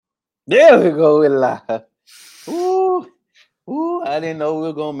There we go. We're live. Ooh, I didn't know we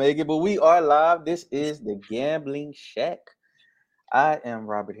were going to make it, but we are live. This is the Gambling Shack. I am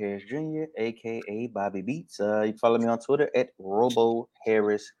Robert Harris Jr., a.k.a. Bobby Beats. You can follow me on Twitter at Robo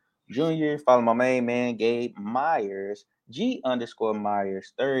Harris Jr. Follow my main man, Gabe Myers,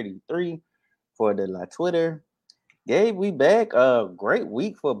 G_Myers33 for the Twitter. Gabe, we back. Great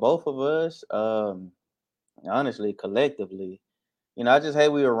week for both of us. Honestly, collectively. I just hate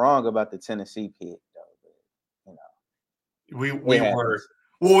we were wrong about the Tennessee pick, though. But, we were.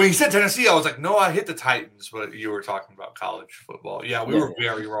 Well, when you said Tennessee, I was like, no, I hit the Titans, but you were talking about college football. Yeah, we were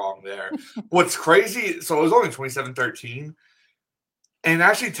very wrong there. What's crazy, so it was only 27-13, and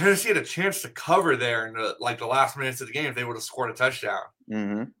actually Tennessee had a chance to cover there in the last minutes of the game if they would have scored a touchdown.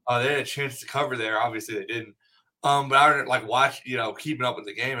 Mm-hmm. They had a chance to cover there. Obviously, they didn't. But I didn't watch, keeping up with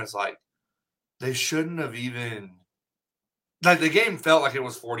the game. It's like they shouldn't have even. The game felt like it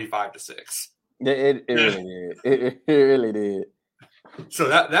was 45-6. It really did. It really did. So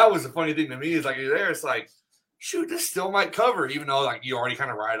that was the funny thing to me is there it's like, shoot, this still might cover, even though you already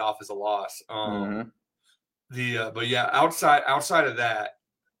kind of write it off as a loss. But yeah, outside of that,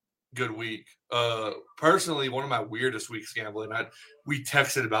 good week. Personally, one of my weirdest weeks gambling. We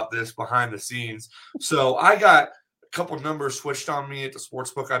texted about this behind the scenes. So I got a couple numbers switched on me at the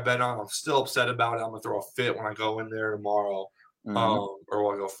sportsbook I bet on. I'm still upset about it. I'm gonna throw a fit when I go in there tomorrow. Or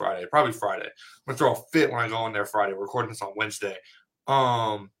when I go Friday. Probably Friday. I'm gonna throw a fit when I go in there Friday. We're recording this on Wednesday.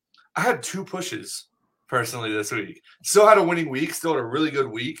 I had 2 pushes personally this week. Still had a winning week. Still had a really good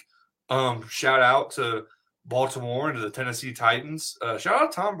week. Shout out to Baltimore and to the Tennessee Titans. Shout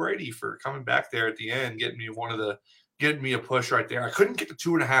out to Tom Brady for coming back there at the end, getting me a push right there. I couldn't get the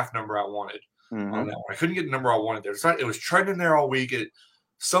 2.5 number I wanted on that one. I couldn't get the number I wanted there. It was trending there all week.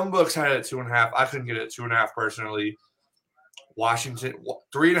 Some books had it at 2.5. I couldn't get it at 2.5 personally. Washington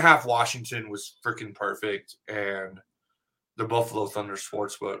 3.5. Washington was freaking perfect, and the Buffalo Thunder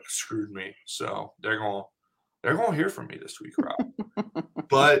Sportsbook screwed me. So they're going to hear from me this week, Rob.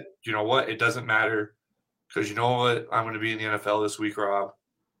 But you know what? It doesn't matter because you know what? I'm going to be in the NFL this week, Rob.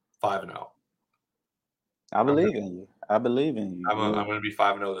 5-0. I believe in you. I'm going to be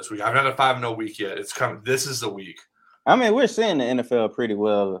 5-0 this week. I've had a 5-0 week yet. It's coming. This is the week. I mean, we're seeing the NFL pretty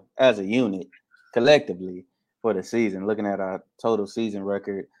well as a unit, collectively, for the season. Looking at our total season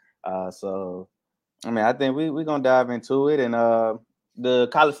record, so I mean, I think we're gonna dive into it. And the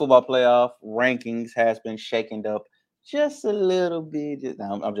college football playoff rankings has been shaken up just a little bit.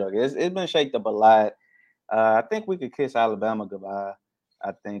 I'm joking. It's been shaken up a lot. I think we could kiss Alabama goodbye.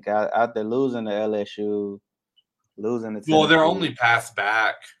 I think after losing to LSU, losing to Tennessee. Well, their only path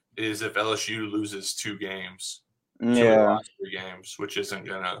back is if LSU loses 2 games. 2 of the last 3 games, which isn't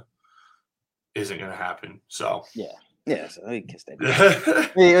gonna happen. So yeah. So we kiss that goodbye.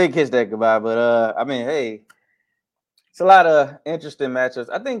 we kiss that goodbye. But I mean, hey, it's a lot of interesting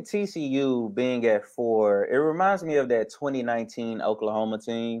matchups. I think TCU being at 4, it reminds me of that 2019 Oklahoma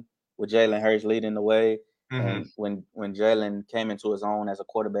team with Jalen Hurts leading the way. And when Jalen came into his own as a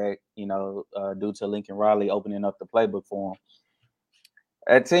quarterback, due to Lincoln Riley opening up the playbook for him.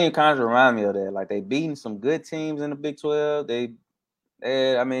 That team kind of remind me of that. They beating some good teams in the Big 12. They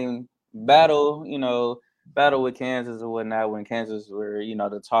battle with Kansas or whatnot when Kansas were,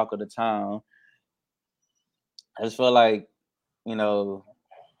 the talk of the town. I just feel like,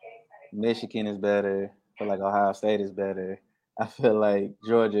 Michigan is better. I feel like Ohio State is better. I feel like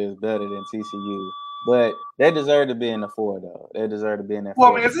Georgia is better than TCU. But they deserve to be in the 4, though. They deserve to be in that 4.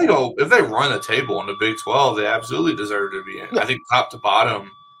 Well, I mean, if they run a table in the Big 12, they absolutely deserve to be in. Yeah. I think top to bottom,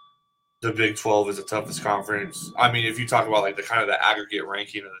 the Big 12 is the toughest conference. I mean, if you talk about the aggregate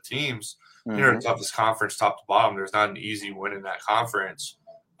ranking of the teams, you're the toughest conference, top to bottom. There's not an easy win in that conference.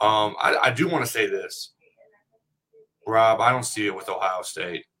 I do want to say this, Rob. I don't see it with Ohio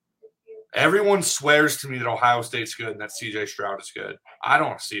State. Everyone swears to me that Ohio State's good and that C.J. Stroud is good. I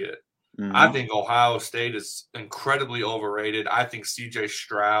don't see it. I think Ohio State is incredibly overrated. I think C.J.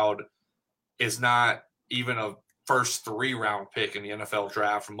 Stroud is not even a first 3-round pick in the NFL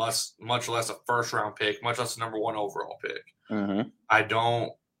draft, much less a first-round pick, much less a number 1 overall pick. I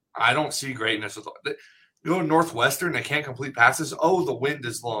don't see greatness with – you go to Northwestern, they can't complete passes. Oh, the wind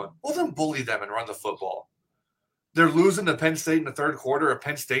is blowing. Well, then bully them and run the football. They're losing to Penn State in the third quarter, a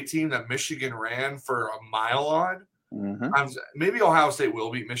Penn State team that Michigan ran for a mile on. Maybe Ohio State will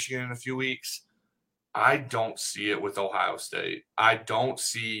beat Michigan in a few weeks. I don't see it with Ohio State. I don't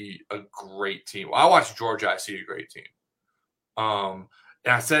see a great team. I watch Georgia. I see a great team. And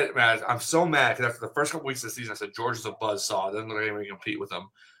I said, man, I'm so mad because after the first couple weeks of the season, I said Georgia's a buzzsaw. Doesn't look like anybody can compete with them.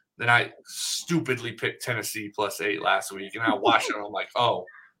 Then I stupidly picked Tennessee +8 last week, and I watched it, and I'm like, oh,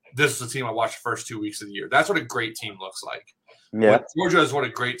 this is the team I watched the first 2 weeks of the year. That's what a great team looks like. Yeah. Georgia is what a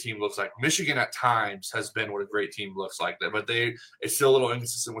great team looks like. Michigan at times has been what a great team looks like. But it's still a little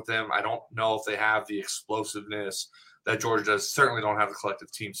inconsistent with them. I don't know if they have the explosiveness that Georgia does. Certainly don't have the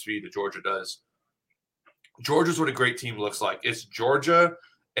collective team speed that Georgia does. Georgia's what a great team looks like. It's Georgia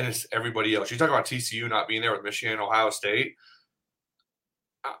and it's everybody else. You talk about TCU not being there with Michigan and Ohio State.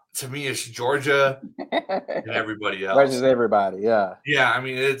 To me, it's Georgia and everybody else. Versus everybody, yeah. Yeah,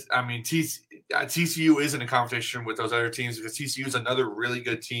 TCU is in a competition with those other teams because TCU is another really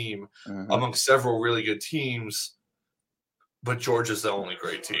good team among several really good teams, but Georgia's the only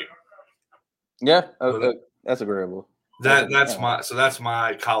great team. Yeah, that's agreeable. That's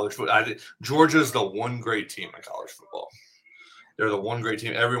my college football. Georgia's the one great team in college football. They're the one great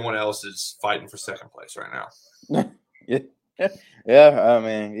team. Everyone else is fighting for second place right now. Yeah, I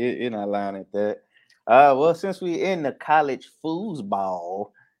mean, you're not lying at that. Well, since we in the college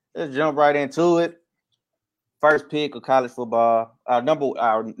foosball, let's jump right into it. First pick of college football. Our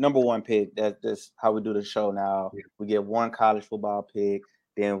number one pick. That's how we do the show now. Yeah. We get one college football pick,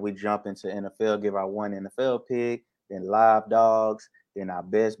 then we jump into NFL, give our one NFL pick, then live dogs, then our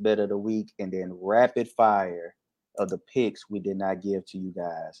best bet of the week, and then rapid fire of the picks we did not give to you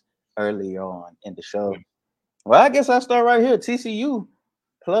guys early on in the show. Well, I guess I'll start right here. TCU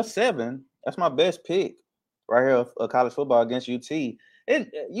 +7. That's my best pick right here of college football against UT.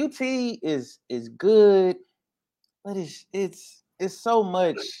 UT is good, but it's so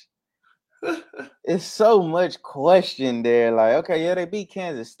much. It's so much question there. Like, okay, yeah, they beat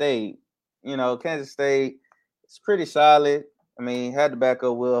Kansas State. Kansas State is pretty solid. I mean, had to back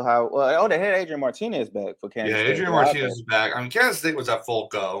up Will Howard. Well, they had Adrian Martinez back for Kansas State. Yeah, Adrian Martinez is back. I mean, Kansas State was at full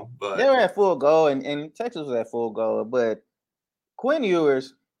go, but they were at full go, and Texas was at full go. But Quinn Ewers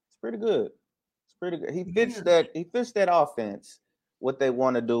is pretty good. It's pretty good. He fits that offense, what they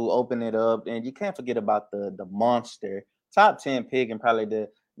want to do, open it up, and you can't forget about the monster top 10 pick and probably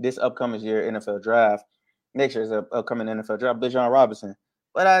this upcoming year NFL draft. Next year's upcoming NFL draft, Bijan Robinson.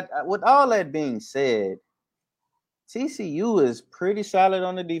 But I, with all that being said, TCU is pretty solid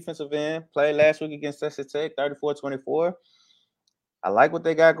on the defensive end. Played last week against Texas Tech, 34-24. I like what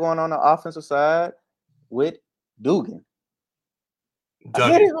they got going on the offensive side with Duggan.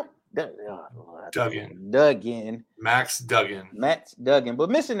 Max Duggan. But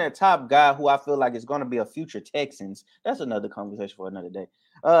missing their top guy who I feel like is going to be a future Texans. That's another conversation for another day.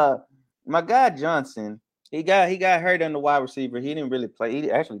 My guy Johnson, he got hurt on the wide receiver. He didn't really play.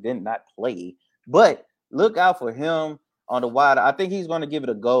 He actually did not play. But look out for him on the wide. I think he's going to give it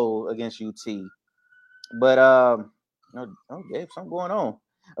a go against UT. But Gabe, something going on.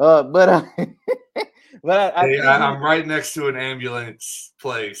 I'm right next to an ambulance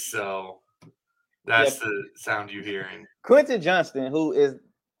place, so that's the sound you're hearing. Quentin Johnston, who is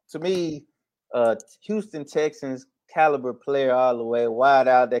to me, Houston Texans caliber player all the way, wide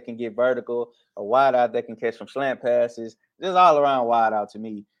out that can get vertical, a wide out that can catch some slant passes, just all around wide out to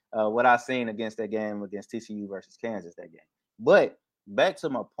me. What I've seen against that game against TCU versus Kansas that game. But back to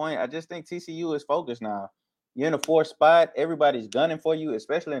my point, I just think TCU is focused now. You're in the 4th spot. Everybody's gunning for you,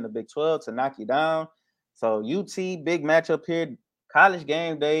 especially in the Big 12, to knock you down. So UT, big matchup here. College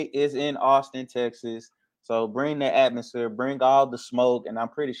game day is in Austin, Texas. So bring the atmosphere, bring all the smoke, and I'm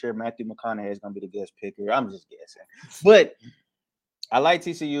pretty sure Matthew McConaughey is going to be the guest picker. I'm just guessing. But I like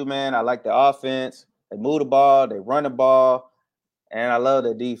TCU, man. I like the offense. They move the ball. They run the ball. And I love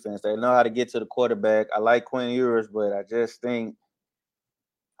their defense. They know how to get to the quarterback. I like Quinn Ewers, but I just think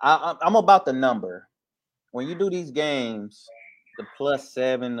I'm about the number. When you do these games, the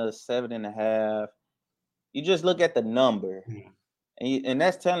 +7 or 7.5, you just look at the number. And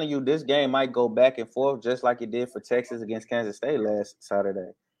that's telling you this game might go back and forth just like it did for Texas against Kansas State last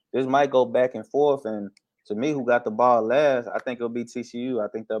Saturday. This might go back and forth. And to me, who got the ball last, I think it'll be TCU. I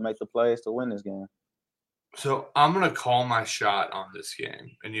think they'll make the plays to win this game. So I'm going to call my shot on this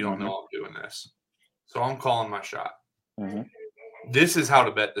game, and you don't know I'm doing this. So I'm calling my shot. This is how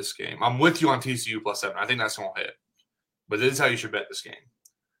to bet this game. I'm with you on TCU +7. I think that's going to hit. But this is how you should bet this game.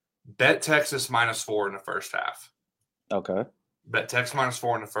 Bet Texas -4 in the first half. Okay. Bet Texas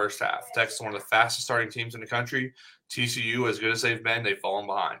 -4 in the first half. Texas is one of the fastest starting teams in the country. TCU, as good as they've been, they've fallen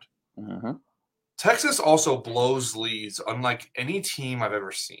behind. Texas also blows leads unlike any team I've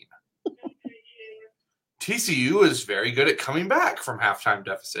ever seen. TCU is very good at coming back from halftime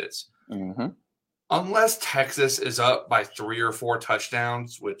deficits. Unless Texas is up by 3 or 4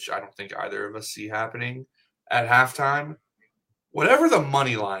 touchdowns, which I don't think either of us see happening at halftime, whatever the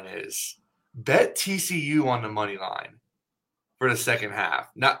money line is, bet TCU on the money line for the second half.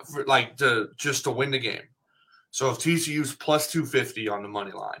 Not for just to win the game. So if TCU's plus 250 on the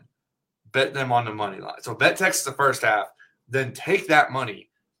money line, bet them on the money line. So bet Texas the first half, then take that money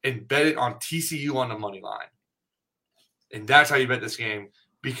and bet it on TCU on the money line. And that's how you bet this game,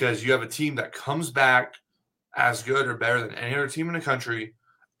 because you have a team that comes back as good or better than any other team in the country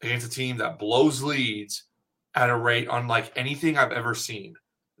against a team that blows leads at a rate unlike anything I've ever seen.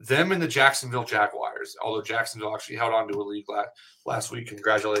 Them and the Jacksonville Jaguars, although Jacksonville actually held on to a lead last week.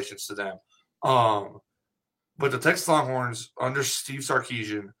 Congratulations to them. But the Texas Longhorns under Steve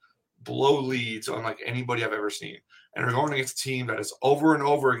Sarkisian blow leads unlike anybody I've ever seen. And we're going against a team that has over and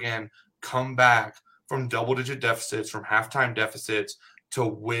over again come back from double-digit deficits, from halftime deficits to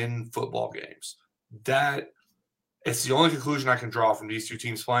win football games. It's the only conclusion I can draw from these two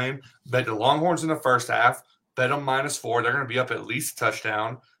teams playing. Bet the Longhorns in the first half. Bet them -4. They're going to be up at least a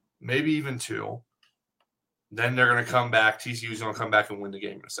touchdown, maybe even 2. Then they're going to come back. TCU's going to come back and win the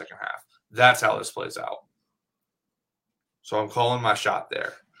game in the second half. That's how this plays out. So I'm calling my shot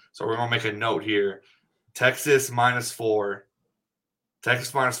there. So we're going to make a note here. Texas -4.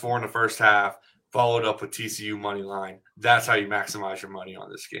 Texas -4 in the first half, followed up with TCU money line. That's how you maximize your money on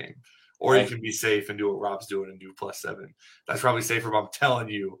this game. Or you can be safe and do what Rob's doing and do +7. That's probably safer, but I'm telling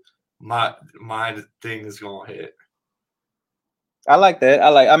you, my thing is going to hit. I like that.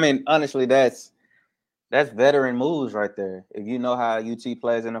 I mean, honestly, that's veteran moves right there. If you know how UT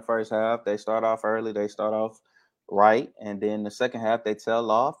plays in the first half, they start off early, they start off right, and then the second half they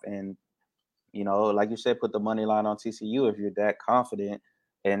tail off. And, you know, like you said, put the money line on TCU if you're that confident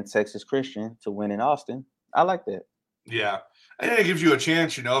in Texas Christian to win in Austin. I like that. Yeah. And it gives you a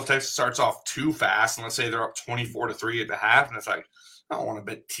chance, you know, if Texas starts off too fast, and let's say they're up 24-3 at the half, and it's like, I don't want to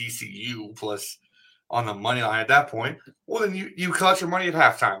bet TCU plus on the money line at that point. Well, then you collect your money at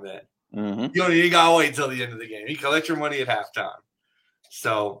halftime then. Mm-hmm. You got to wait until the end of the game. You collect your money at halftime.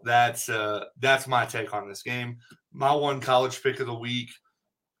 So that's my take on this game. My one college pick of the week,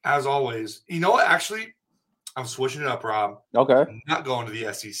 as always. You know what? Actually, I'm switching it up, Rob. Okay. I'm not going to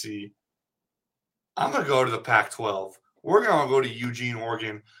the SEC. I'm going to go to the Pac-12. We're going to go to Eugene,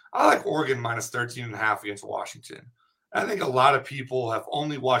 Oregon. I like Oregon -13.5 against Washington. I think a lot of people have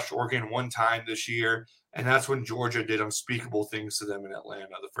only watched Oregon one time this year, and that's when Georgia did unspeakable things to them in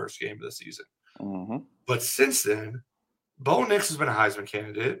Atlanta, the first game of the season. Mm-hmm. But since then, Bo Nix has been a Heisman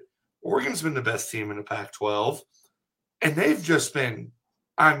candidate. Oregon's been the best team in the Pac-12, and they've just been,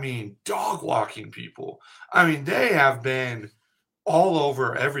 dog walking people. They have been all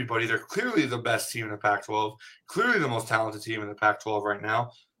over everybody. They're clearly the best team in the Pac-12, clearly the most talented team in the Pac-12 right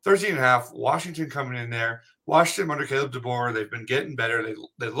now. 13.5, Washington coming in there. Washington under Caleb DeBoer, they've been getting better.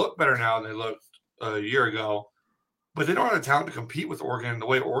 They look better now than they looked a year ago, but they don't have the talent to compete with Oregon the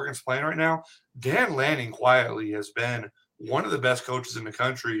way Oregon's playing right now. Dan Lanning quietly has been one of the best coaches in the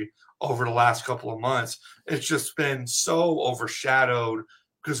country over the last couple of months. It's just been so overshadowed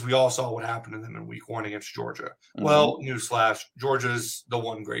because we all saw what happened to them in week 1 against Georgia. Mm-hmm. Well, newsflash, Georgia's the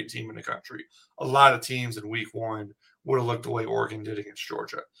one great team in the country. A lot of teams in week 1 would have looked the way Oregon did against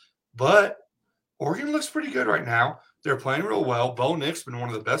Georgia. But Oregon looks pretty good right now. They're playing real well. Bo Nix been one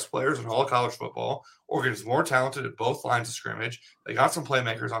of the best players in all of college football. Oregon's more talented at both lines of scrimmage. They got some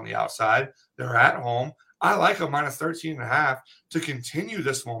playmakers on the outside. They're at home. I like a -13.5 to continue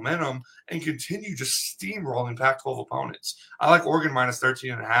this momentum and continue just steamrolling Pac-12 opponents. I like Oregon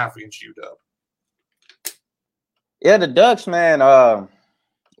 -13.5 against UW. Yeah, the Ducks, man.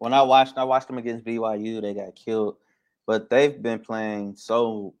 When I watched them against BYU, they got killed. But they've been playing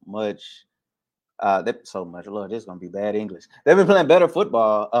so much. Lord, this is gonna be bad English. They've been playing better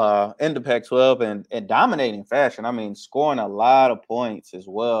football in the Pac-12 and dominating fashion. Scoring a lot of points as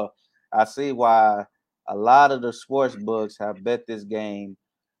well. I see why a lot of the sports books have bet this game,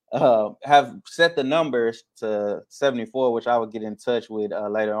 have set the numbers to 74, which I will get in touch with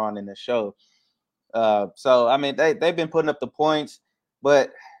later on in the show. They've been putting up the points,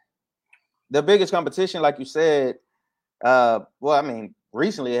 but the biggest competition, like you said,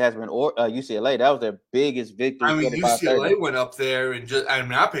 recently it has been UCLA. That was their biggest victory. UCLA went up there and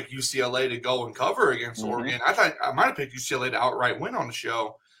I picked UCLA to go and cover against Oregon. I thought I might have picked UCLA to outright win on the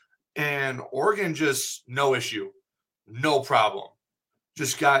show. And Oregon just no issue, no problem.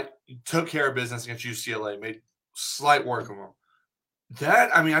 Just took care of business against UCLA, made slight work of them.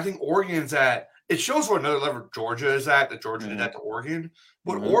 I think Oregon's at, it shows what another level Georgia is at, that Georgia did that to Oregon.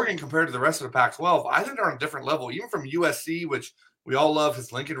 But Oregon, compared to the rest of the Pac-12, I think they're on a different level. Even from USC, which we all love,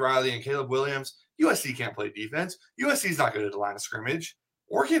 his Lincoln Riley and Caleb Williams. USC can't play defense. USC's not good at the line of scrimmage.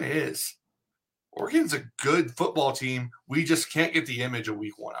 Oregon is. Oregon's a good football team. We just can't get the image of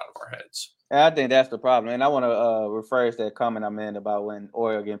week 1 out of our heads. And I think that's the problem. And I want to rephrase that comment I made about when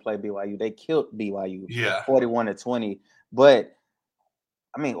Oregon played BYU. They killed BYU, 41-20. But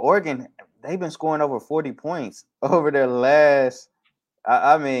I mean, Oregon, they've been scoring over 40 points over their last.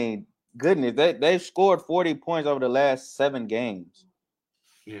 I mean, goodness, they've scored 40 points over the last 7 games.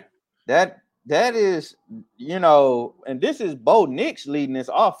 Yeah, that is, and this is Bo Nix leading this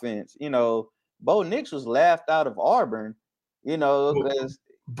offense. Bo Nix was laughed out of Auburn, because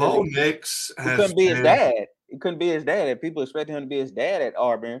Bo Nix he couldn't be his dad. He couldn't be his dad. And people expected him to be his dad at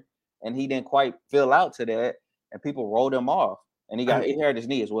Auburn, and he didn't quite fill out to that, and people rolled him off. And he hurt his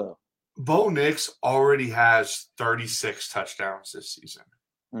knee as well. Bo Nix already has 36 touchdowns this season.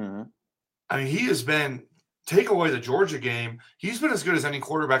 Mm-hmm. I mean, he has been, take away the Georgia game, he's been as good as any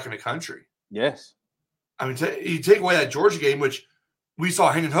quarterback in the country. Yes. I mean, you take away that Georgia game, which we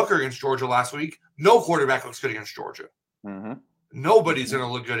saw Hendon Hooker against Georgia last week. No quarterback looks good against Georgia. Mm-hmm. Nobody's going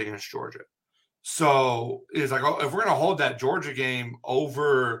to look good against Georgia. So it's like, if we're going to hold that Georgia game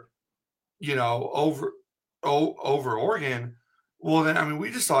over Oregon, well, then, I mean,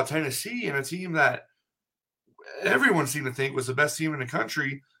 we just saw Tennessee and a team that everyone seemed to think was the best team in the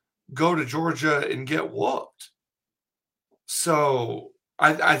country go to Georgia and get whooped. So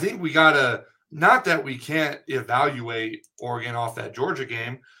I think we got to, not that we can't evaluate Oregon off that Georgia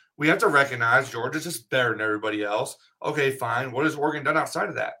game. We have to recognize Georgia's just better than everybody else. Okay, fine. What has Oregon done outside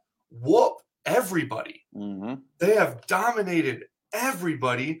of that? Whoop everybody. Mm-hmm. They have dominated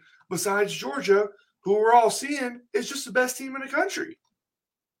everybody besides Georgia, who we're all seeing is just the best team in the country.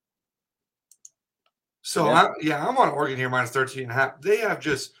 So, I'm on Oregon here, minus 13.5. They have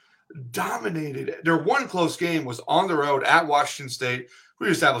just dominated. Their one close game was on the road at Washington State. We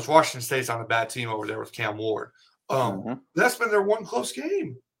established Washington State's on a bad team over there with Cam Ward. That's been their one close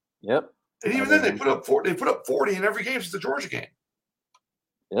game. Yep. And even then, they put up 40 in every game since the Georgia game.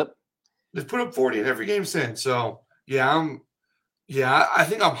 Yep. They've put up 40 in every game since. So, I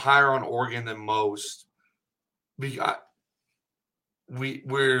think I'm higher on Oregon than most. We're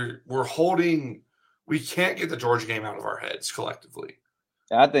holding. We can't get the Georgia game out of our heads collectively.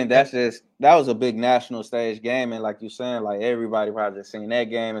 I think that was a big national stage game, and like you're saying, like everybody probably just seen that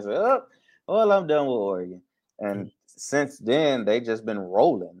game and said, "Oh, well, I'm done with Oregon." And since then, they just been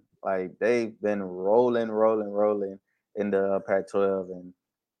rolling. Like they've been rolling in the Pac-12,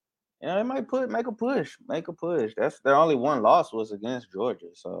 and it might make a push. That's their only one loss was against Georgia.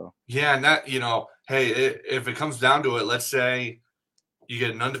 So and that hey, if it comes down to it, let's say you get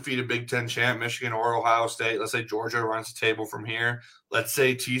an undefeated Big Ten champ, Michigan or Ohio State. Let's say Georgia runs the table from here. Let's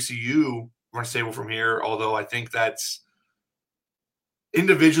say TCU runs the table from here, although I think that's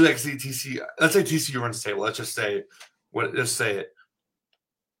individually I can see TCU. Let's say TCU runs the table. Let's just say it.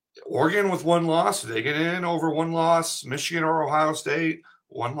 Oregon with one loss, they get in over one loss. Michigan or Ohio State,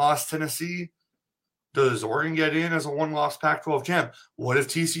 one loss Tennessee. Does Oregon get in as a one-loss Pac-12 champ? What if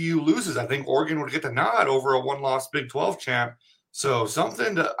TCU loses? I think Oregon would get the nod over a one-loss Big 12 champ. So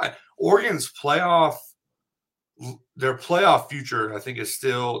Oregon's their playoff future, I think they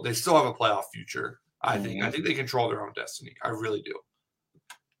still have a playoff future. I think they control their own destiny. I really do.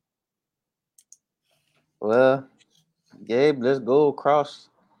 Well, Gabe, let's go across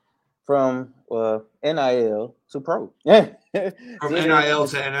from NIL to pro. From NIL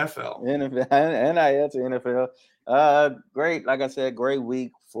to NFL. NIL to NFL. Great, like I said, great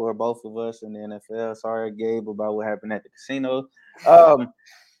week for both of us in the NFL. Sorry, Gabe, about what happened at the casino. I'm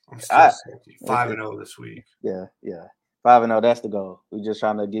still 5-0 this week. Yeah. 5-0, that's the goal. We're just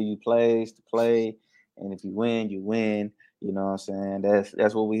trying to give you plays to play, and if you win, you win. You know what I'm saying?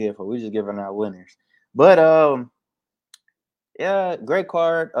 That's what we're here for. We're just giving out winners. But great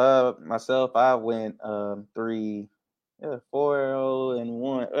card. Myself, I went 4-0-1,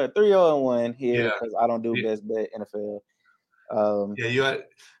 3-0-1 here because I don't do best bet NFL. You had a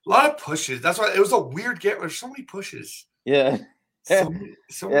lot of pushes. That's why it was a weird game. There's so many pushes. Yeah. So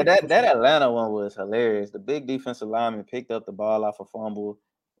that Atlanta one was hilarious. The big defensive lineman picked up the ball off a fumble,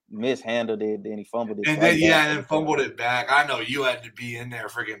 mishandled it, then he fumbled it. And then fumbled it back. I know you had to be in there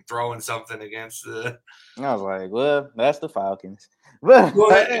freaking throwing something against the. I was like, well, that's the Falcons.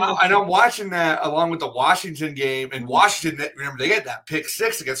 And I'm watching that along with the Washington game. And Washington, remember, they get that pick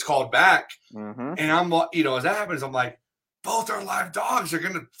 6 that gets called back. Mm-hmm. And I'm, as that happens, I'm like, both our live dogs are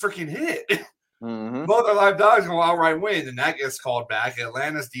going to freaking hit. Mm-hmm. Both our live dogs going to outright win. And that gets called back.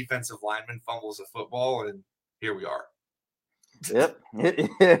 Atlanta's defensive lineman fumbles a football. And here we are. Yep.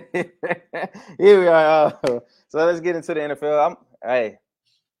 Here we are. So let's get into the NFL. Hey,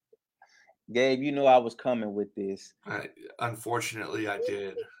 Gabe, you know I was coming with this. Unfortunately, I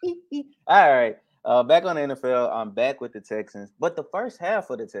did. All right. Back on the NFL, I'm back with the Texans. But the first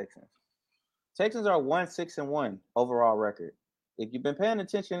half of the Texans, Texans are 1-6-1 overall record. If you've been paying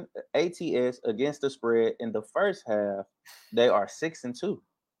attention, ATS against the spread in the first half, they are 6-2,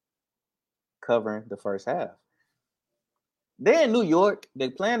 covering the first half. They're in New York. They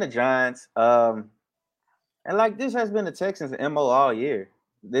playing the Giants. And like this has been the Texans' MO all year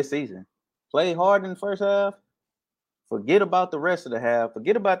this season. Play hard in the first half. Forget about the rest of the half.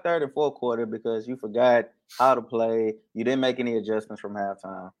 Forget about third and fourth quarter because you forgot how to play. You didn't make any adjustments from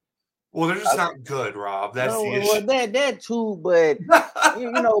halftime. Well, they're just not good, Rob. That's the issue. Well, that too, but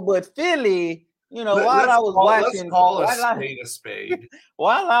but Philly, let's call a spade.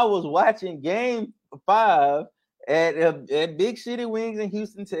 While I was watching Game 5 at Big City Wings in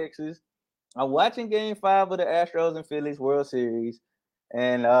Houston, Texas, I'm watching Game 5 of the Astros and Phillies World Series,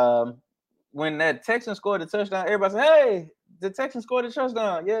 and when that Texan scored a touchdown, everybody said, "Hey, the Texans scored a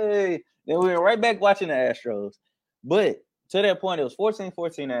touchdown. Yay." Then we were right back watching the Astros. But to that point, it was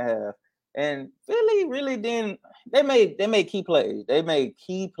 14-14 at half. And Philly really didn't – they made key plays. They made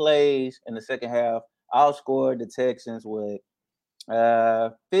key plays in the second half. Outscored the Texans with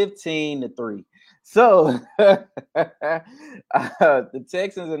 15-3. So the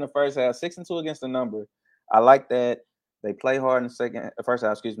Texans in the first half, 6-2 against the number. I like that. They play hard in the first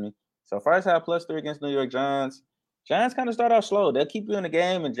half, excuse me. So first half +3 against New York Giants. Giants kind of start out slow. They'll keep you in the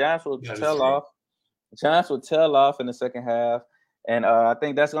game, and Giants will tail off. Giants will tail off in the second half. And I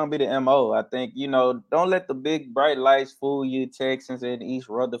think that's going to be the MO. I think, don't let the big bright lights fool you. Texans in East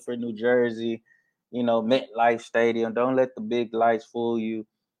Rutherford, New Jersey, MetLife Stadium. Don't let the big lights fool you.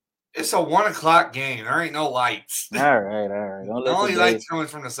 It's a 1:00 game. There ain't no lights. All right. The only lights coming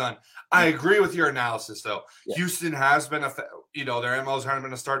from the sun. I agree with your analysis, though. Yeah. Houston has been their MOs haven't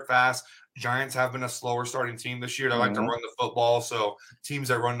been to start fast. Giants have been a slower starting team this year. They like to run the football. So teams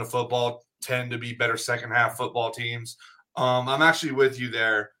that run the football tend to be better second half football teams. I'm actually with you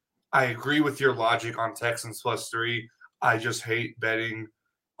there. I agree with your logic on Texans +3. I just hate betting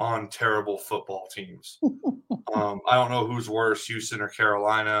on terrible football teams. I don't know who's worse, Houston or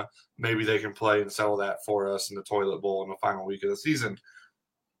Carolina. Maybe they can play and settle that for us in the toilet bowl in the final week of the season.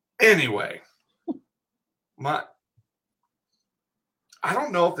 Anyway, I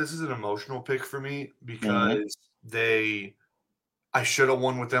don't know if this is an emotional pick for me because I should have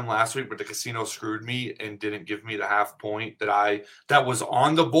won with them last week, but the casino screwed me and didn't give me the half point that was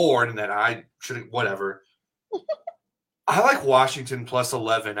on the board and that I should have, whatever. I like Washington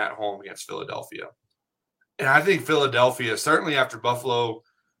 +11 at home against Philadelphia. And I think Philadelphia, certainly after Buffalo's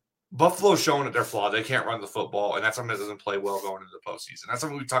showing that they're flawed. They can't run the football, and that's something that doesn't play well going into the postseason. That's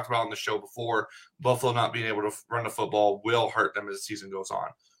something we talked about on the show before. Buffalo not being able to run the football will hurt them as the season goes on.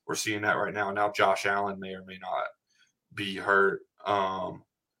 We're seeing that right now. Now Josh Allen may or may not be hurt. I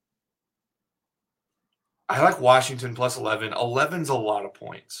like Washington +11. 11's a lot of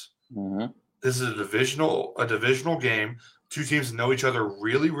points. Mm-hmm. This is a divisional game. Two teams know each other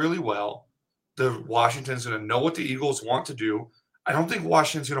really, really well. The Washington's going to know what the Eagles want to do. I don't think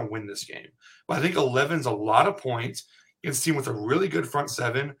Washington's going to win this game, but I think 11's a lot of points against a team with a really good front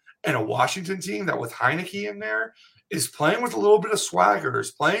seven and a Washington team that with Heineke in there is playing with a little bit of swagger,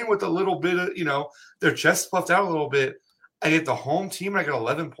 is playing with a little bit of, their chest puffed out a little bit. I get the home team, and I get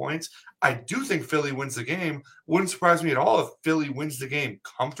 11 points. I do think Philly wins the game. Wouldn't surprise me at all if Philly wins the game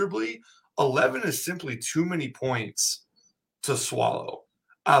comfortably. 11 is simply too many points to swallow.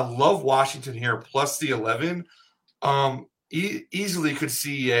 I love Washington here plus the 11. Easily could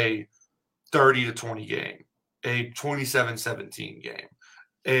see a 30-20 game, a 27-17 game,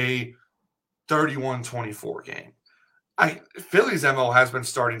 a 31-24 game. Philly's MO has been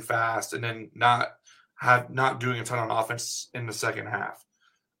starting fast and then not doing a ton on offense in the second half.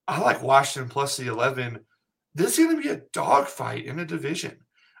 I like Washington plus the 11. This is going to be a dogfight in the division.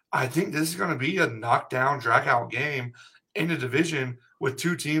 I think this is going to be a knockdown, drag-out game in the division with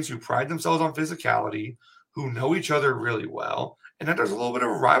two teams who pride themselves on physicality, who know each other really well, and then there's a little bit of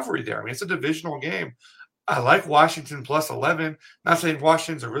a rivalry there. I mean, it's a divisional game. I like Washington plus 11. Not saying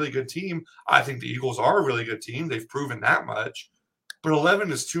Washington's a really good team. I think the Eagles are a really good team. They've proven that much. But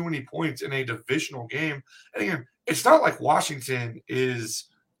 11 is too many points in a divisional game. And again, it's not like Washington is,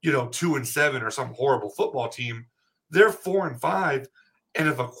 2-7 or some horrible football team. They're 4-5. And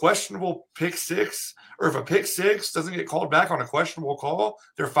if a questionable pick six doesn't get called back on a questionable call,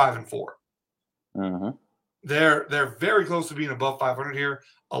 they're 5-4. Mm-hmm. They're very close to being above 500 here.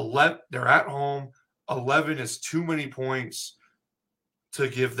 11, they're at home. 11 is too many points to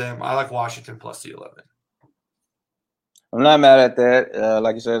give them. I like Washington plus the 11. I'm not mad at that.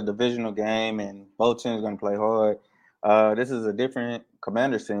 Like you said, a divisional game, and both teams are going to play hard. This is a different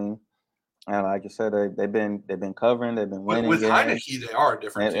Commanders team. And like you said, they've been covering, they've been winning with games. Heineke, they are a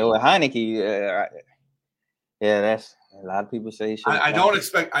different team. With Heineke, that's a lot of people say he should. I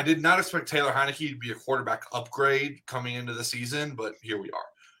did not expect Taylor Heineke to be a quarterback upgrade coming into the season, but here we are.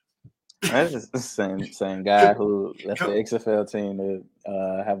 That's just the same guy who left the XFL team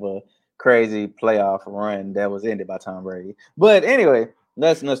to have a crazy playoff run that was ended by Tom Brady. But anyway,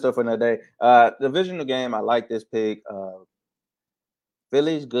 that's enough stuff for another day. Divisional game, I like this pick.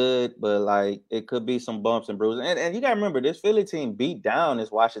 Philly's good, but like it could be some bumps and bruises. And you gotta remember, this Philly team beat down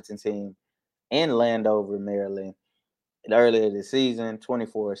this Washington team in Landover, Maryland, earlier this season,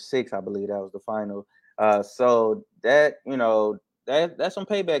 24-6, I believe that was the final. So that that's some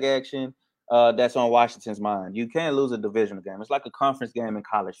payback action. That's on Washington's mind. You can't lose a divisional game. It's like a conference game in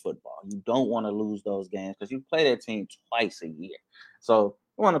college football. You don't want to lose those games because you play that team twice a year. So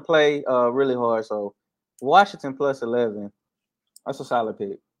you want to play really hard. So Washington plus 11. That's a solid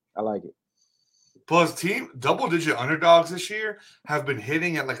pick. I like it. Plus, team double-digit underdogs this year have been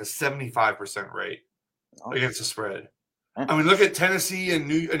hitting at like a 75% rate against the spread. I mean, look at Tennessee and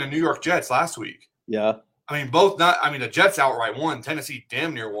the New York Jets last week. Yeah. I mean, the Jets outright won. Tennessee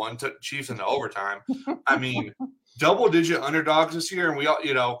damn near won. Took Chiefs into overtime. I mean, double-digit underdogs this year, and we all,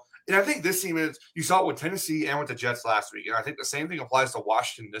 and I think this team is. You saw it with Tennessee and with the Jets last week, and I think the same thing applies to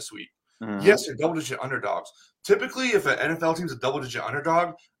Washington this week. Mm-hmm. Yes, they're double-digit underdogs. Typically, if an NFL team's a double-digit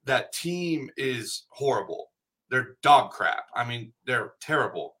underdog, that team is horrible. They're dog crap. I mean, they're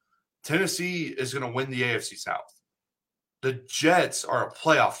terrible. Tennessee is going to win the AFC South. The Jets are a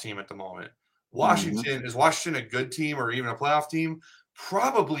playoff team at the moment. Washington, is Washington a good team or even a playoff team?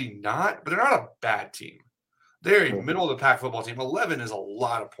 Probably not, but they're not a bad team. They're a middle-of-the-pack football team. 11 is a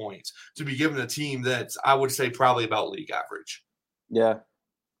lot of points to be given a team that's, I would say, probably about league average. Yeah.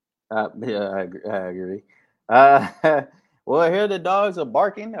 I agree. Well, here the dogs are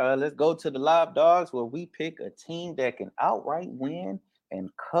barking. Let's go to the live dogs where we pick a team that can outright win and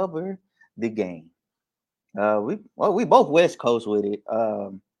cover the game. We both West Coast with it.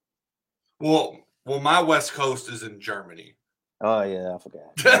 Well, my West Coast is in Germany. Oh yeah, I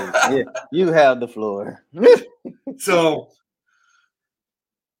forgot. Yeah, you have the floor. So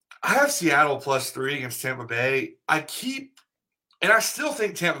I have Seattle +3 against Tampa Bay. And I still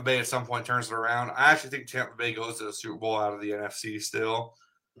think Tampa Bay at some point turns it around. I actually think Tampa Bay goes to the Super Bowl out of the NFC still.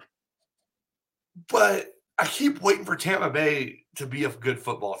 But I keep waiting for Tampa Bay to be a good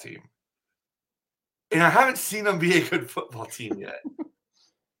football team. And I haven't seen them be a good football team yet.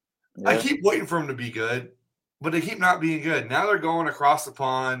 Yeah. I keep waiting for them to be good, but they keep not being good. Now they're going across the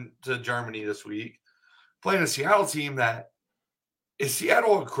pond to Germany this week, playing a Seattle team that – is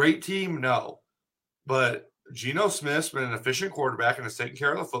Seattle a great team? No. But – Geno Smith's been an efficient quarterback and has taken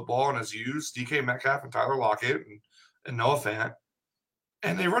care of the football and has used DK Metcalf and Tyler Lockett and Noah Fant.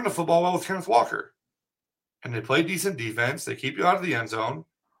 And they run the football well with Kenneth Walker. And they play decent defense. They keep you out of the end zone.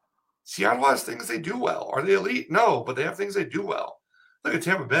 Seattle has things they do well. Are they elite? No, but they have things they do well. Look at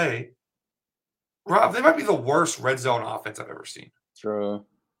Tampa Bay. Rob, they might be the worst red zone offense I've ever seen. True.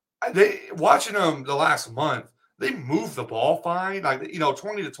 Watching them the last month, they move the ball fine.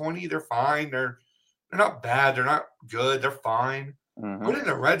 20-20, they're fine. They're not bad. They're not good. They're fine. Mm-hmm. But in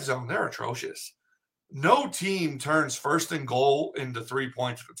the red zone, they're atrocious. No team turns 1st and goal into 3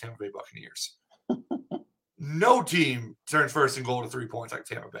 points for the Tampa Bay Buccaneers. No team turns 1st and goal to 3 points like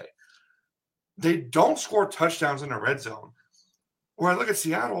Tampa Bay. They don't score touchdowns in the red zone. Where I look at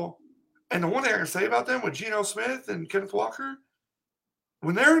Seattle, and the one thing I can say about them with Geno Smith and Kenneth Walker,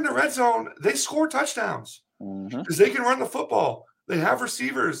 when they're in the red zone, they score touchdowns because they can run the football. They have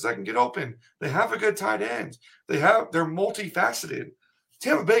receivers that can get open. They have a good tight end. They're multifaceted.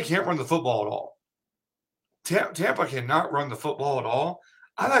 Tampa Bay can't run the football at all. Tampa cannot run the football at all.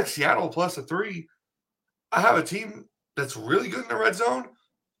 I like Seattle +3. I have a team that's really good in the red zone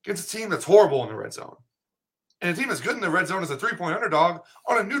against a team that's horrible in the red zone. And a team that's good in the red zone is a 3-point underdog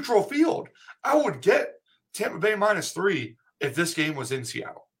on a neutral field. I would get Tampa Bay -3 if this game was in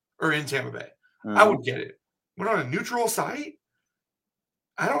Seattle or in Tampa Bay. I would get it. But on a neutral site,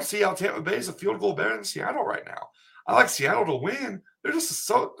 I don't see how Tampa Bay is a field goal better than Seattle right now. I like Seattle to win. They're just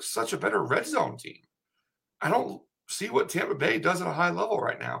such a better red zone team. I don't see what Tampa Bay does at a high level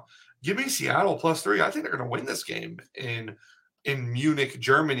right now. Give me Seattle +3. I think they're going to win this game in Munich,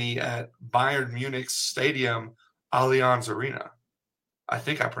 Germany at Bayern Munich's stadium, Allianz Arena. I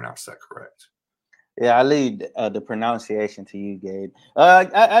think I pronounced that correct. Yeah, I leave the pronunciation to you, Gabe.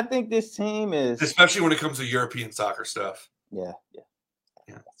 I think this team is... Especially when it comes to European soccer stuff. Yeah.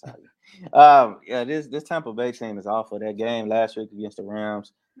 This Tampa Bay team is awful. That game last week against the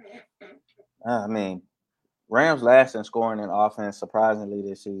Rams, I mean, Rams last in scoring in offense, surprisingly,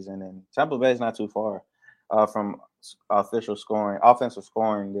 this season, and Tampa Bay's not too far from offensive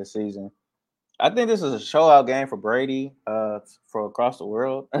scoring this season. I think this is a show-out game for Brady for across the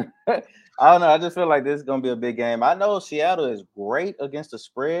world. I don't know. I just feel like this is going to be a big game. I know Seattle is great against the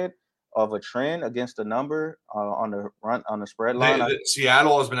spread of a trend against the number on the spread line.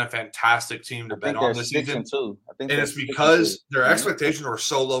 Seattle has been a fantastic team to bet on this season. 6-2. I think, and it's because their expectations were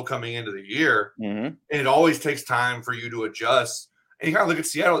so low coming into the year, and it always takes time for you to adjust. And you kind of look at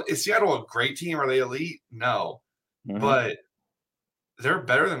Seattle. Is Seattle a great team? Are they elite? No, but they're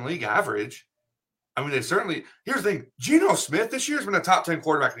better than league average. I mean, they certainly. Here's the thing: Geno Smith this year has been a top 10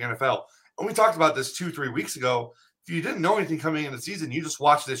 quarterback in the NFL. And we talked about this 2-3 weeks ago. If you didn't know anything coming into the season, you just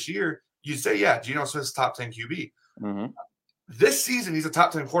watched this year, you'd say, yeah, Geno Smith's top 10 QB. This season, he's a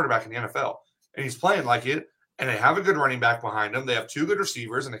top 10 quarterback in the NFL, and he's playing like it, and they have a good running back behind him. They have 2 good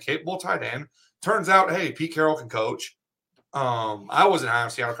receivers and a capable tight end. Turns out, hey, Pete Carroll can coach. I wasn't high on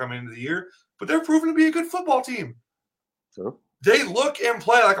Seattle coming into the year, but they're proven to be a good football team. Sure. They look and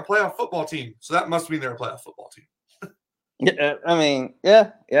play like a playoff football team, so that must mean they're a playoff football team. Yeah, I mean,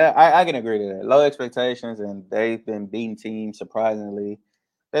 I can agree to that. Low expectations, and they've been beating teams surprisingly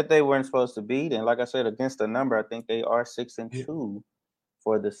that they weren't supposed to beat. And like I said, against the number, I think they are 6-2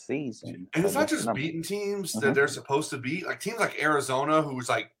 for the season. And it's not just beating teams that they're supposed to beat. Like teams like Arizona, who's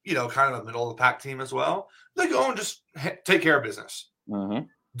like, kind of the middle of the pack team as well. They go and just take care of business.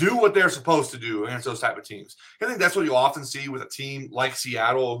 Do what they're supposed to do against those type of teams. I think that's what you often see with a team like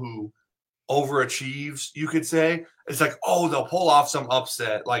Seattle who overachieves, you could say. It's like, oh, they'll pull off some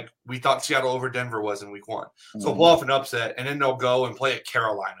upset like we thought Seattle over Denver was in week 1. So pull off an upset, and then they'll go and play at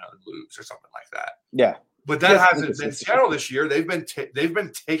Carolina and lose or something like that. Yeah. But that hasn't been Seattle this year. They've been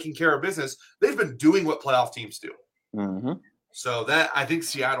taking care of business. They've been doing what playoff teams do. So that I think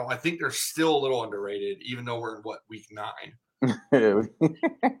Seattle, I think they're still a little underrated, even though we're in week 9.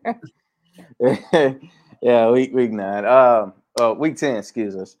 Yeah, week 9. Week 10,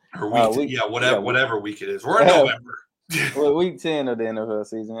 excuse us. Or whatever week it is. We're in November. Week 10 of the NFL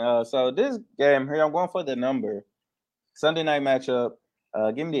season. So this game here, I'm going for the number. Sunday night matchup.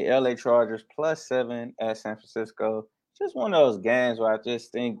 Give me the LA Chargers +7 at San Francisco. Just one of those games where I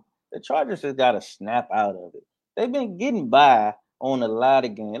just think the Chargers just got to snap out of it. They've been getting by on a lot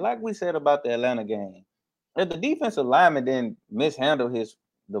of games. Like we said about the Atlanta game. If the defensive lineman didn't mishandle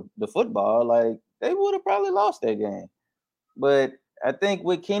the football, like they would have probably lost that game. But I think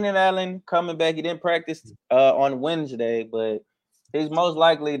with Keenan Allen coming back, he didn't practice on Wednesday, but he's most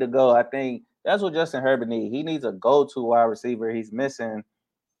likely to go. I think that's what Justin Herbert needs. He needs a go-to wide receiver. He's missed a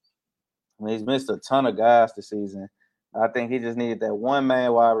ton of guys this season. I think he just needed that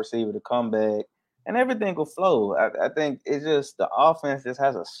one-man wide receiver to come back, and everything will flow. I think it's just the offense just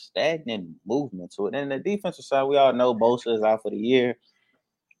has a stagnant movement to it. And the defensive side, we all know Bosa is out for the year.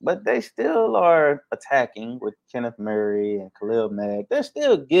 But they still are attacking with Kenneth Murray and Khalil Mack. They're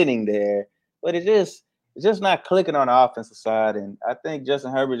still getting there, but it's just not clicking on the offensive side. And I think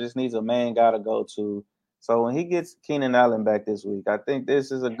Justin Herbert just needs a main guy to go to. So when he gets Keenan Allen back this week, I think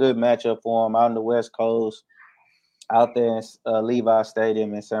this is a good matchup for him out on the West Coast, out there in Levi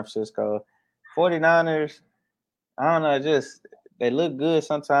Stadium in San Francisco. 49ers, I don't know, they look good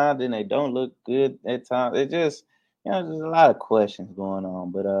sometimes, then they don't look good at times. It just – there's a lot of questions going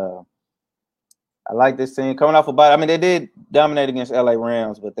on, but I like this team coming off a bye. I mean, they did dominate against LA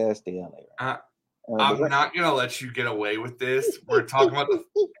Rams, but that's the LA Rams. I'm not going to let you get away with this. We're talking about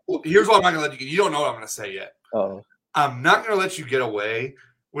here's what I'm not going to let you get. You don't know what I'm going to say yet. I'm not going to let you get away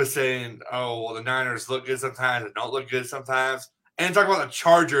with saying, oh, well, the Niners look good sometimes and don't look good sometimes. And talk about the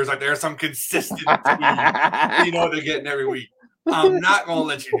Chargers like they're some consistent team. They're getting every week. I'm not going to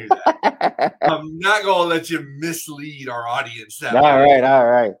let you do that. I'm not going to let you mislead our audience. All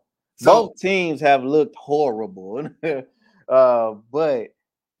right. So, both teams have looked horrible. But,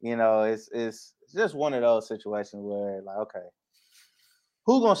 it's just one of those situations where, like, okay,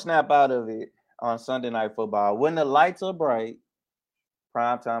 who's going to snap out of it on Sunday Night Football? When the lights are bright,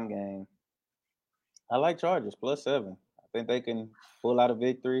 primetime game, I like Chargers +7. I think they can pull out a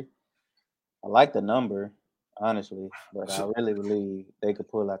victory. I like the number. Honestly, but I really believe they could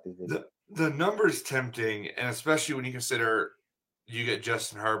pull out this video. The number's tempting, and especially when you consider you get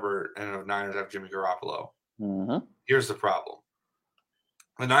Justin Herbert and the Niners have Jimmy Garoppolo. Here's the problem.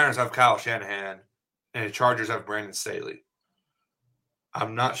 The Niners have Kyle Shanahan, and the Chargers have Brandon Staley.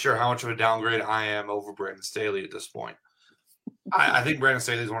 I'm not sure how much of a downgrade I am over Brandon Staley at this point. I think Brandon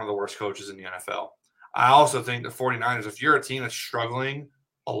Staley is one of the worst coaches in the NFL. I also think the 49ers, if you're a team that's struggling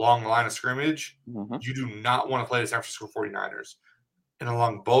along the line of scrimmage, you do not want to play the San Francisco 49ers. And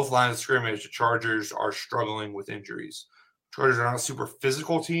along both lines of scrimmage, the Chargers are struggling with injuries. Chargers are not a super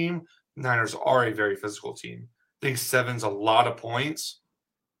physical team. Niners are a very physical team. I think 7's a lot of points.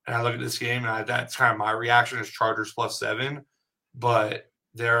 And I look at this game, and that's kind of my reaction is Chargers plus 7. But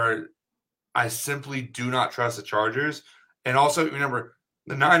I simply do not trust the Chargers. And also, remember,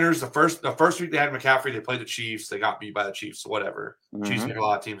 the Niners, the first week they had McCaffrey, they played the Chiefs. They got beat by the Chiefs, whatever. Chiefs make a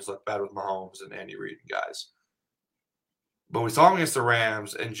lot of teams look bad with Mahomes and Andy Reid and guys. But we saw them against the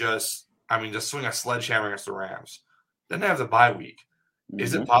Rams and just swing a sledgehammer against the Rams. Then they have the bye week.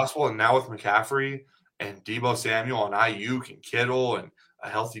 Is it possible? And now with McCaffrey and Deebo Samuel and Ayuk and Kittle and a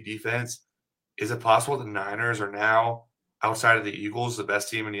healthy defense, is it possible the Niners are now, outside of the Eagles, the best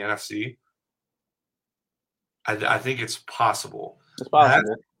team in the NFC? I think it's possible. It's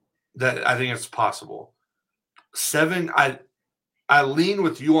possible. I think it's possible. 7, I lean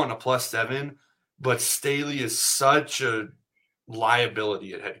with you on a plus 7, but Staley is such a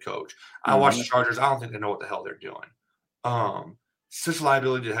liability at head coach. I watch the Chargers. I don't think they know what the hell they're doing. Such a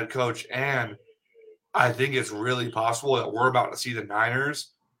liability to head coach, and I think it's really possible that we're about to see the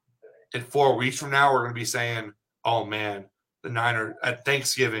Niners. In 4 weeks from now, we're going to be saying, "Oh man, the Niners at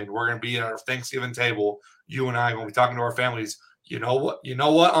Thanksgiving. We're going to be at our Thanksgiving table. You and I are going to be talking to our families. You know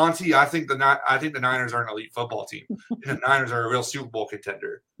what, Auntie? I think the Niners are an elite football team. And the Niners are a real Super Bowl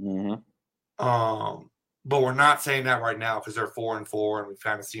contender." But we're not saying that right now because they're 4-4, and we've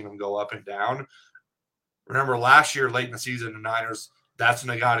kind of seen them go up and down. Remember last year, late in the season, the Niners, that's when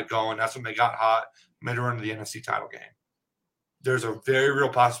they got it going. That's when they got hot, made a run to the NFC title game. There's a very real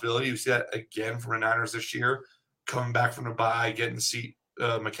possibility you see that again from the Niners this year, coming back from the bye, getting to see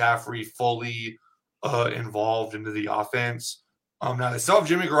McCaffrey fully involved into the offense. Now, they still have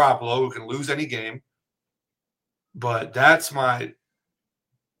Jimmy Garoppolo, who can lose any game. But that's I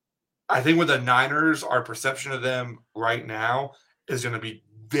think with the Niners, our perception of them right now is going to be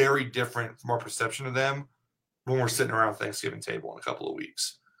very different from our perception of them when we're sitting around Thanksgiving table in a couple of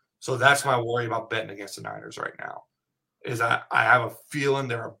weeks. So that's my worry about betting against the Niners right now, is I have a feeling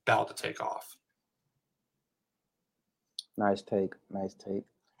they're about to take off. Nice take.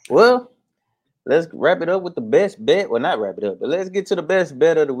 Well, let's wrap it up with the best bet. Well, not wrap it up, but let's get to the best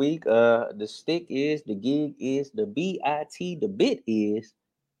bet of the week. The stick is, the gig is, the BIT, the bit is.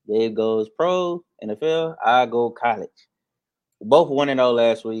 Gabe goes pro, NFL, I go college. Both 1-0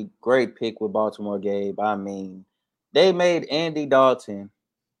 last week. Great pick with Baltimore, Gabe. I mean, they made Andy Dalton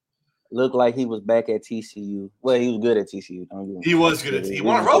look like he was back at TCU. Well, he was good at TCU. He was good at TCU. He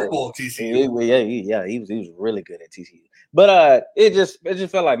won a Rose Bowl at TCU. He was really good at TCU. But it just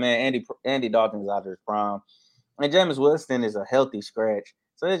felt like, man, Andy Dalton is out of his prime. And Jameis Winston is a healthy scratch.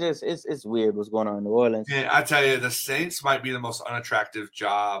 So it's weird what's going on in New Orleans. Yeah, I tell you, the Saints might be the most unattractive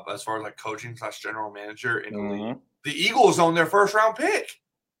job as far as like coaching / general manager in the league. The Eagles own their first round pick.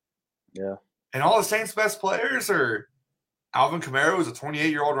 Yeah. And all the Saints' best players are Alvin Kamara, who's a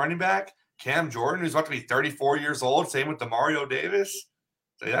 28-year-old running back, Cam Jordan, who's about to be 34 years old, same with DeMario Davis.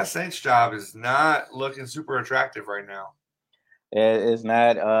 So that Saints job is not looking super attractive right now. It's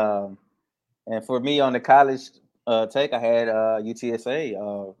not. And for me on the college take, I had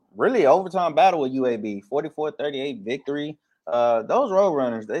UTSA. Really overtime battle with UAB, 44-38 victory. Those road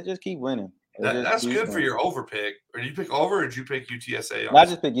runners, they just keep winning. That's good for your over pick. Or did you pick over, or did you pick UTSA? I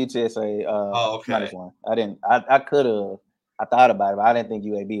just picked UTSA. Okay. One. I didn't. I could have. I thought about it, but I didn't think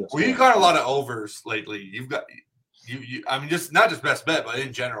UAB was. Well, you've got a lot of overs lately. You've got you. I mean, just not just best bet, but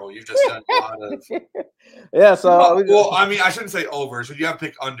in general, you've just done a lot of. Yeah. So well, I mean, I shouldn't say over. So you have to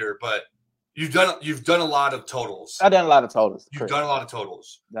pick under, but you've done a lot of totals. I've done a lot of totals. You've done a lot of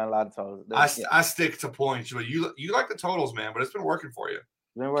totals. Done a lot of totals. I stick to points, but you like the totals, man. But it's been working for you.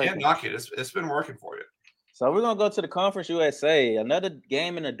 Can't knock it. It's been working for you. So we're gonna go to the Conference USA. Another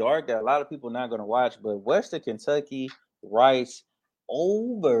game in the dark that a lot of people are not gonna watch, but Western Kentucky, Rice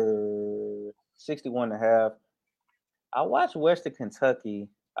over 61.5. I watch Western Kentucky.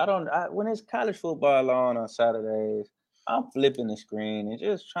 When it's college football on Saturdays, I'm flipping the screen and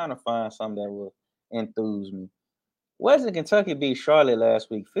just trying to find something that will enthuse me. Western Kentucky beat Charlotte last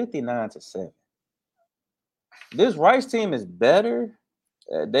week, 59-7. This Rice team is better.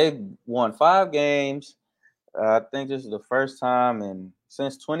 They've won 5 games. I think this is the first time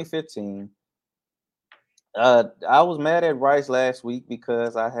since 2015. I was mad at Rice last week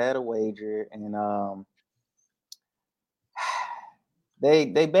because I had a wager and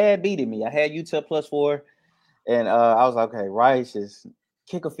they bad beated me. I had Utah +4, and I was like, okay, Rice is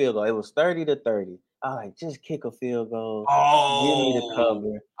kick a field goal. It was 30-30. All right, just kick a field goal. Oh, give me the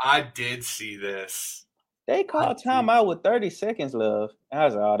cover. I did see this. They called timeout with 30 seconds left. I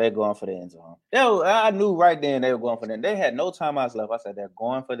was like, oh, they're going for the end zone. I knew right then they were going for the end. They had no timeouts left. I said, they're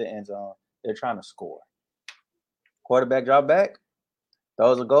going for the end zone. They're trying to score. Quarterback drop back,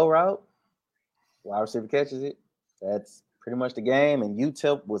 throws a go route. Wide receiver catches it. That's pretty much the game. And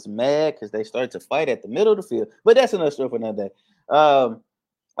UTEP was mad because they started to fight at the middle of the field. But that's another story for another day.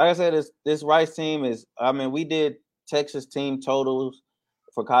 Like I said, this Rice team is, we did Texas team totals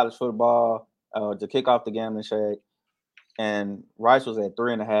for college football to kick off the gambling shake. And Rice was at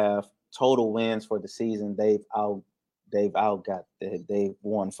 3.5 total wins for the season. They've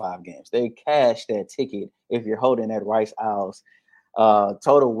won 5 games. They cashed that ticket if you're holding that Rice Owls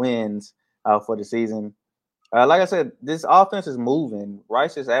total wins for the season. Like I said, this offense is moving.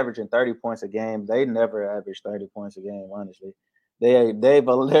 Rice is averaging 30 points a game. They never average 30 points a game, honestly. They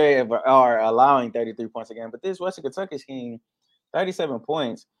are allowing 33 points a game. But this Western Kentucky team, 37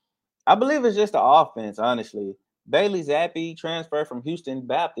 points. I believe it's just the offense, honestly. Bailey Zappi transferred from Houston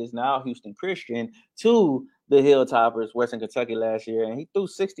Baptist, now Houston Christian, to the Hilltoppers, Western Kentucky last year, and he threw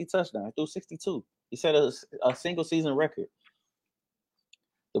 60 touchdowns. He threw 62. He set a single season record.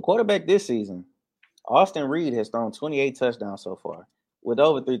 The quarterback this season, Austin Reed, has thrown 28 touchdowns so far with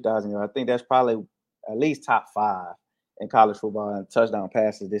over 3,000 yards. I think that's probably at least top 5 in college football and touchdown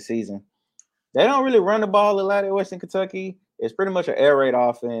passes this season. They don't really run the ball a lot at Western Kentucky. It's pretty much an air raid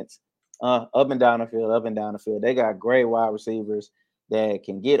offense, up and down the field. They got great wide receivers that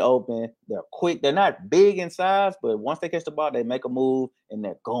can get open. They're quick. They're not big in size, but once they catch the ball, they make a move and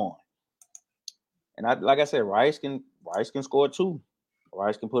they're gone. And like I said, Rice can score too.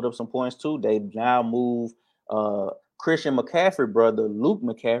 Rice can put up some points too. They now move Christian McCaffrey brother, Luke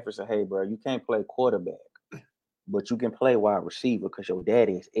McCaffrey, said, hey, bro, you can't play quarterback, but you can play wide receiver because your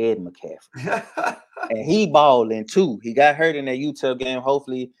daddy is Ed McCaffrey. And he balling too. He got hurt in that UTEP game.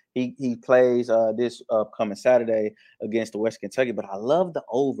 Hopefully he plays this upcoming Saturday against the West Kentucky. But I love the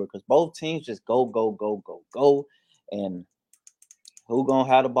over because both teams just go. And who gonna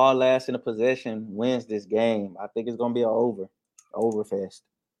have the ball last in the possession wins this game. I think it's gonna be an overfest.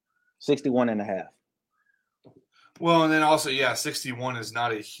 61.5. Well, and then also, 61 is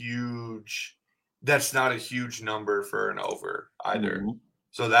not a huge. That's not a huge number for an over either. Mm-hmm.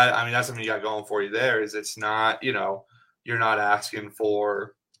 So that's something you got going for you there. Is it's not, you're not asking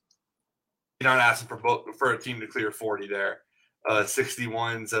for a team to clear 40 there.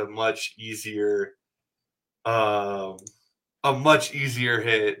 61's a much easier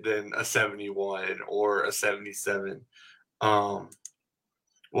hit than a 71 or a 77. We'll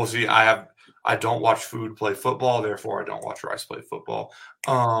see. I don't watch Food play football, therefore I don't watch Rice play football.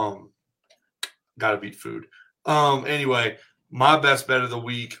 Gotta beat Food. Anyway, my best bet of the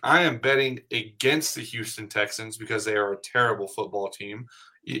week, I am betting against the Houston Texans because they are a terrible football team.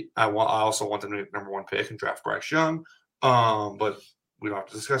 I also want them to get number 1 pick and draft Bryce Young. But we don't have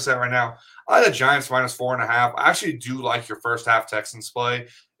to discuss that right now. I had the Giants -4.5. I actually do like your first half Texans play.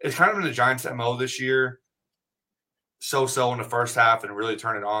 It's kind of been the Giants' MO this year. So in the first half and really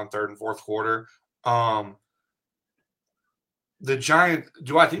turn it on third and fourth quarter. Do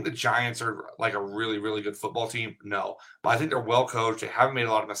I think the Giants are like a really, really good football team? No. But I think they're well coached. They haven't made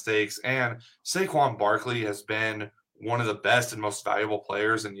a lot of mistakes. And Saquon Barkley has been one of the best and most valuable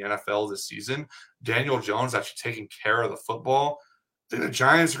players in the NFL this season. Daniel Jones actually taking care of the football. I think the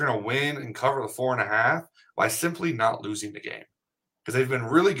Giants are going to win and cover the 4.5 by simply not losing the game. Because they've been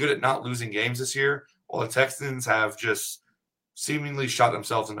really good at not losing games this year, while the Texans have just seemingly shot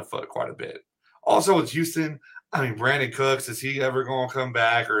themselves in the foot quite a bit. Also with Houston, Brandon Cooks, is he ever going to come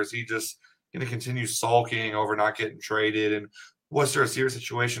back, or is he just going to continue sulking over not getting traded? And what's their receiver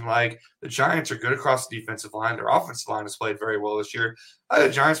situation like? The Giants are good across the defensive line. Their offensive line has played very well this year. I had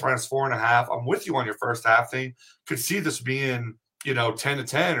the Giants -4.5. I'm with you on your first half thing. Could see this being,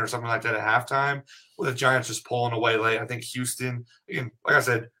 10-10 or something like that at halftime, with the Giants just pulling away late. I think Houston, again, like I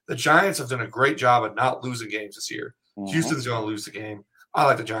said, the Giants have done a great job at not losing games this year. Mm-hmm. Houston's going to lose the game. I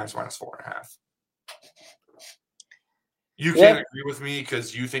like the Giants -4.5. You can't agree with me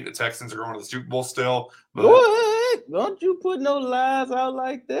because you think the Texans are going to the Super Bowl still. But what? Don't you put no lies out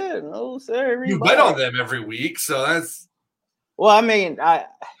like that. No, sir. You bet on them every week, so that's. Well, I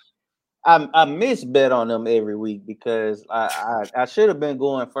misbet on them every week because I should have been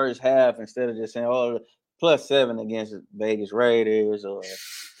going first half instead of just saying, +7 against Vegas Raiders or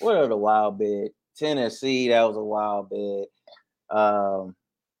whatever the wild bet. Tennessee, that was a wild bet.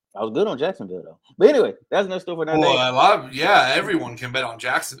 I was good on Jacksonville though. But anyway, that's another story for another day. Everyone can bet on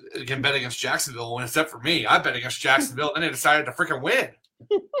can bet against Jacksonville except for me. I bet against Jacksonville, and they decided to freaking win.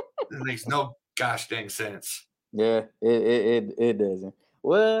 It makes no gosh dang sense. Yeah, it doesn't.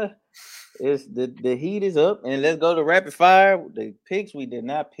 Well, it's the heat is up, and let's go to rapid fire. The picks we did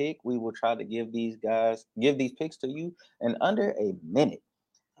not pick. We will try to give these picks to you in under a minute.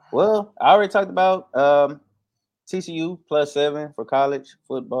 Well, I already talked about TCU +7 for college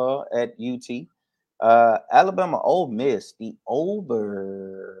football at UT. Alabama Ole Miss, the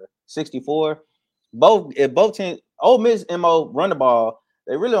over 64. Both teams, Ole Miss MO run the ball.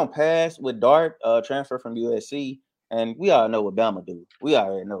 They really don't pass with Dart transfer from USC, and we all know what Bama do. We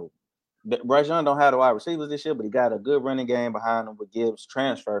already know. Bryce Young don't have the wide receivers this year, but he got a good running game behind him with Gibbs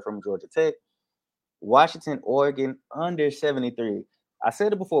transfer from Georgia Tech. Washington, Oregon under 73. I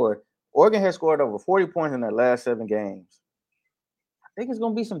said it before. Oregon has scored over 40 points in their last 7 games. I think it's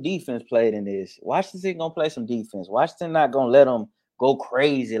going to be some defense played in this. Washington going to play some defense. Washington not going to let them go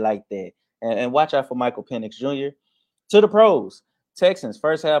crazy like that. And watch out for Michael Penix Jr. To the pros. Texans,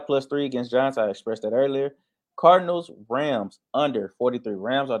 first half +3 against Giants. I expressed that earlier. Cardinals, Rams, under 43.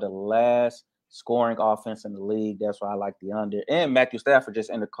 Rams are the last scoring offense in the league. That's why I like the under. And Matthew Stafford just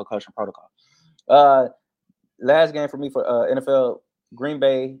in the concussion protocol. Last game for me for NFL, Green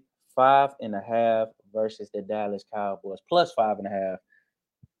Bay 5.5 versus the Dallas Cowboys +5.5.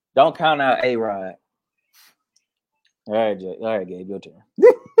 Don't count out A-Rod. All right, Gabe, your turn.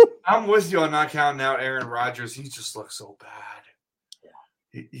 I'm with you on not counting out Aaron Rodgers. He just looks so bad.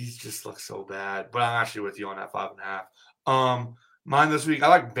 Yeah, he just looks so bad. But I'm actually with you on that 5.5. Mine this week, I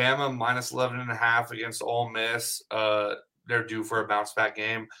like Bama -11.5 against Ole Miss. They're due for a bounce back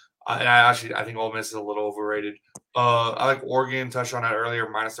game. I think Ole Miss is a little overrated. I like Oregon, touched on that earlier,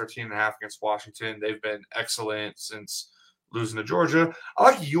 -13.5 against Washington. They've been excellent since losing to Georgia. I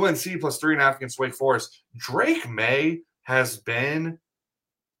like UNC +3.5 against Wake Forest. Drake May has been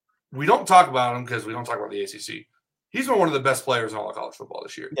 – we don't talk about him because we don't talk about the ACC. He's been one of the best players in all of college football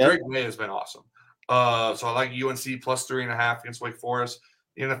this year. Yep. Drake May has been awesome. So I like UNC +3.5 against Wake Forest.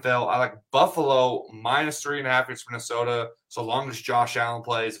 NFL, I like Buffalo -3.5 against Minnesota. So long as Josh Allen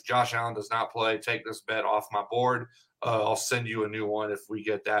plays. If Josh Allen does not play, take this bet off my board. I'll send you a new one if we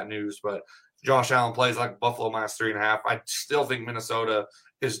get that news. But if Josh Allen plays, I like Buffalo -3.5. I still think Minnesota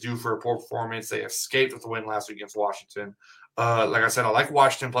is due for a poor performance. They escaped with the win last week against Washington. Like I said, I like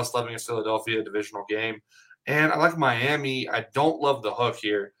Washington +11 against Philadelphia, divisional game. And I like Miami. I don't love the hook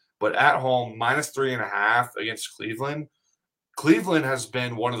here, but at home, -3.5 against Cleveland. Cleveland has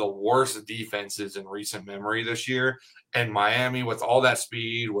been one of the worst defenses in recent memory this year. And Miami, with all that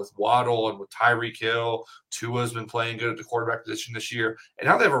speed, with Waddle and with Tyreek Hill, Tua's been playing good at the quarterback position this year. And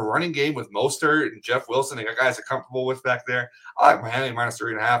now they have a running game with Mostert and Jeff Wilson. They got guys they're comfortable with back there. I like Miami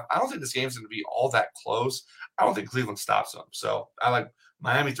 -3.5. I don't think this game's going to be all that close. I don't think Cleveland stops them. So I like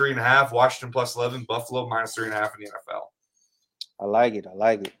Miami 3.5, Washington +11, Buffalo -3.5 in the NFL. I like it.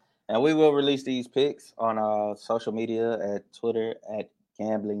 And we will release these picks on social media at Twitter at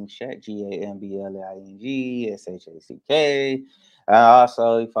Gambling Shack, GAMBLING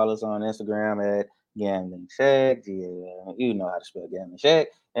also, you follow us on Instagram at Gambling Shack, you know how to spell Gambling Shack.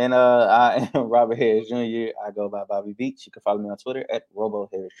 And I am Robert Harris Jr. I go by Bobby Beach. You can follow me on Twitter at Robo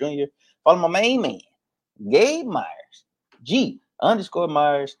Harris Jr. Follow my main man, Gabe Myers,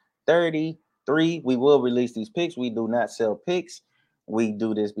 G_Myers 33. We will release these picks. We do not sell picks. We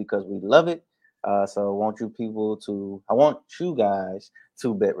do this because we love it. So I want you guys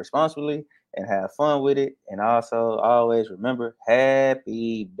to bet responsibly and have fun with it. And also always remember,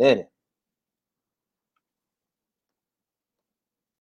 happy betting.